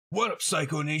What up,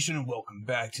 Sycho Nation, and welcome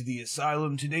back to the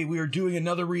Asylum. Today we are doing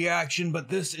another reaction, but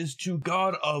this is to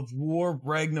God of War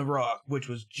Ragnarok, which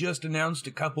was just announced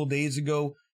a couple days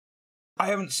ago. I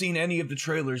haven't seen any of the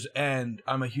trailers, and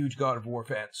I'm a huge God of War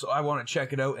fan, so I want to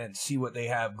check it out and see what they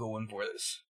have going for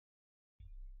this.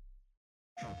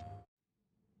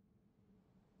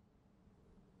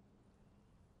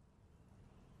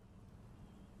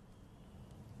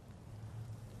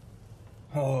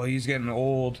 Oh, he's getting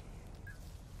old.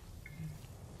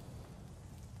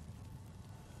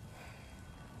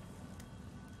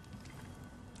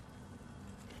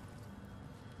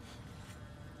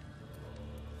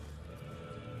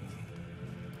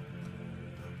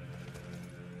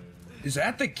 Is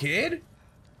that the kid?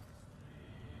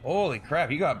 Holy crap,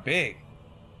 he got big.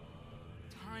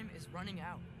 Time is running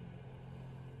out.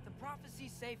 The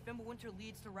prophecies say Fimbulwinter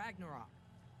leads to Ragnarok.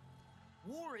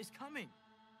 War is coming.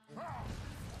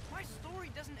 My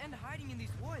story doesn't end hiding in these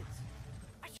woods.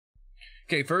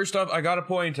 Okay, first off, I gotta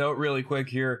point out really quick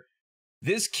here.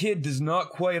 This kid does not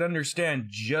quite understand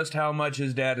just how much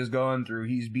his dad has gone through.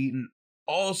 He's beaten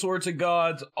all sorts of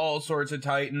gods, all sorts of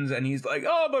titans, and he's like,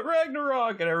 oh, but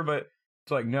Ragnarok, and everybody,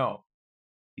 it's like, no,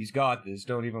 he's got this,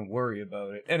 don't even worry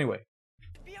about it. Anyway.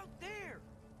 Be out there,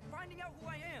 finding out who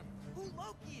I am, who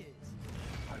Loki is.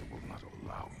 I will not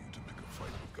allow you to pick a fight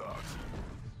with gods.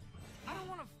 I don't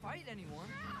want to fight anyone.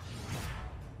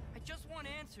 I just want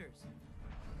answers.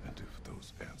 And if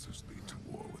those answers lead to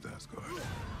war with Asgard,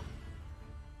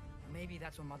 Maybe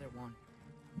that's what Mother wanted.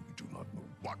 we do not know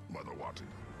what Mother wanted.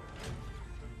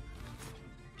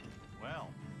 Well,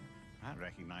 I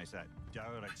recognize that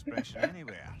dour expression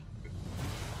anywhere.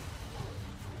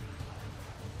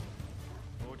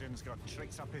 Odin's got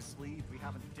tricks up his sleeve we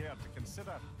haven't dared to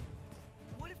consider.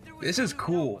 What if there was This is someone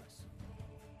cool. else?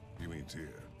 You mean Tyr,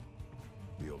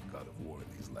 the old god of war in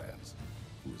these lands,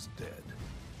 who is dead?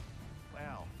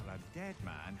 Well, for a dead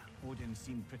man, Odin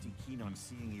seemed pretty keen on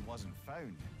seeing he wasn't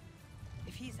found.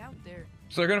 If he's out there,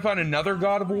 So they're gonna find another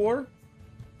God of War?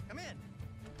 Come in.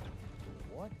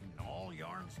 What in all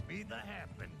yarn speed that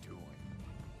happened to him?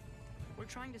 we're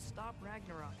trying to stop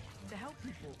Ragnarok, to help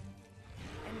people.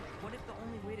 And what if the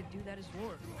only way to do that is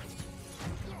war?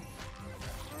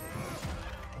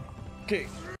 Okay.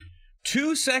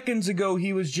 2 seconds ago,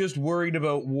 he was just worried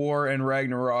about war and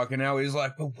Ragnarok, and now he's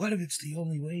like, but what if it's the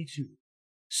only way to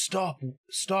stop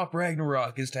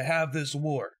Ragnarok is to have this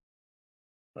war?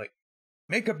 Like,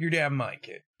 make up your damn mind,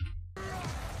 kid.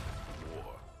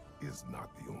 War is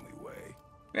not the only way.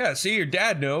 Yeah, see, your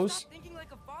dad knows. Stop thinking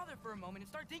like a father for a moment and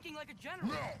start thinking like a general.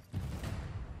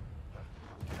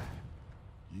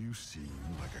 You seem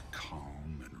like a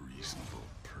calm and reasonable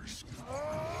person.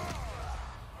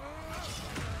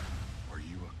 Are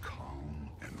you a calm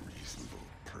and reasonable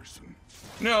person?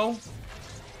 No.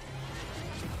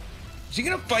 Is he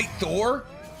gonna fight Thor?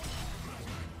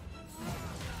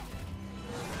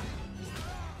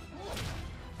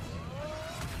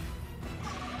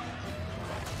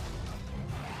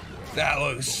 That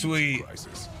looks sweet.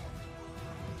 Crisis.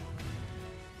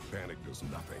 Panic does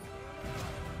nothing.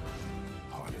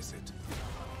 Harness it.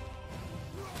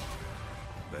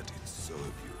 Let it serve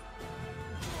you.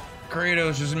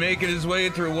 Kratos is making his way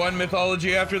through one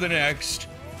mythology after the next.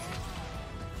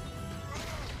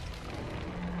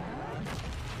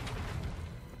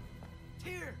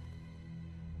 Tyr!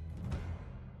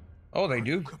 Oh, they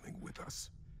do. Coming with us.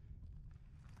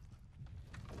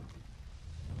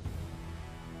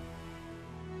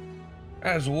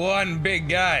 That's one big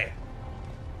guy.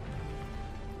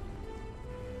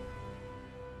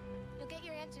 You'll get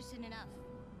your answers soon enough.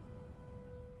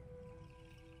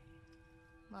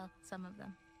 Well, some of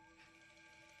them.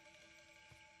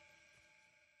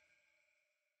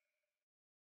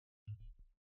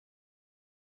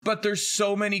 But there's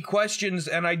so many questions,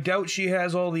 and I doubt she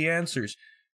has all the answers.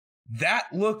 That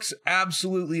looks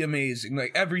absolutely amazing.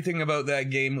 Like, everything about that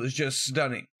game was just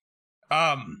stunning.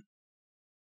 I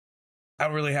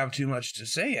don't really have too much to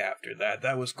say after that.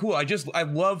 That was cool. I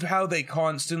love how they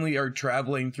constantly are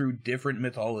traveling through different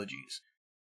mythologies.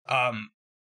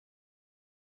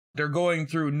 They're going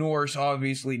through Norse,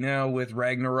 obviously, now with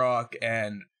Ragnarok,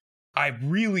 and I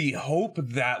really hope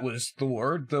that was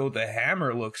Thor, though the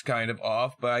hammer looks kind of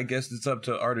off, but I guess it's up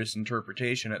to artist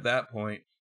interpretation at that point.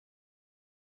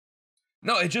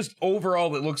 No, it just,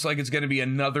 overall, it looks like it's going to be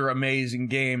another amazing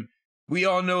game. We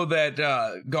all know that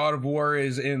God of War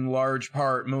is in large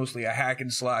part mostly a hack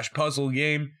and slash puzzle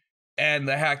game, and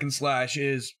the hack and slash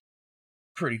is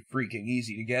pretty freaking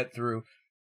easy to get through.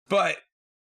 But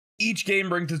each game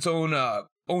brings its own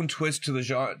twist to the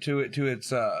genre, to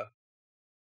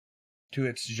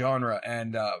its genre,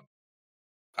 and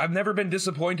I've never been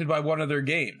disappointed by one of their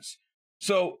games.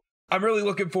 So I'm really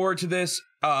looking forward to this.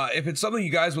 If it's something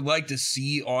you guys would like to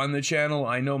see on the channel,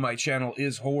 I know my channel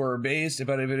is horror based,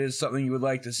 but if it is something you would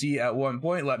like to see at one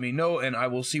point, let me know and I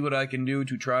will see what I can do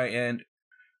to try and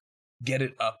get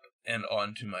it up and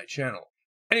onto my channel.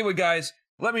 Anyway, guys,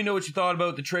 let me know what you thought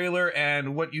about the trailer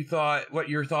and what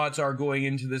your thoughts are going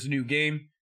into this new game.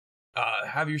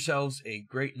 Have yourselves a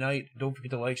great night. Don't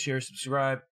forget to like, share,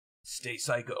 subscribe. Stay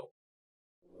psycho.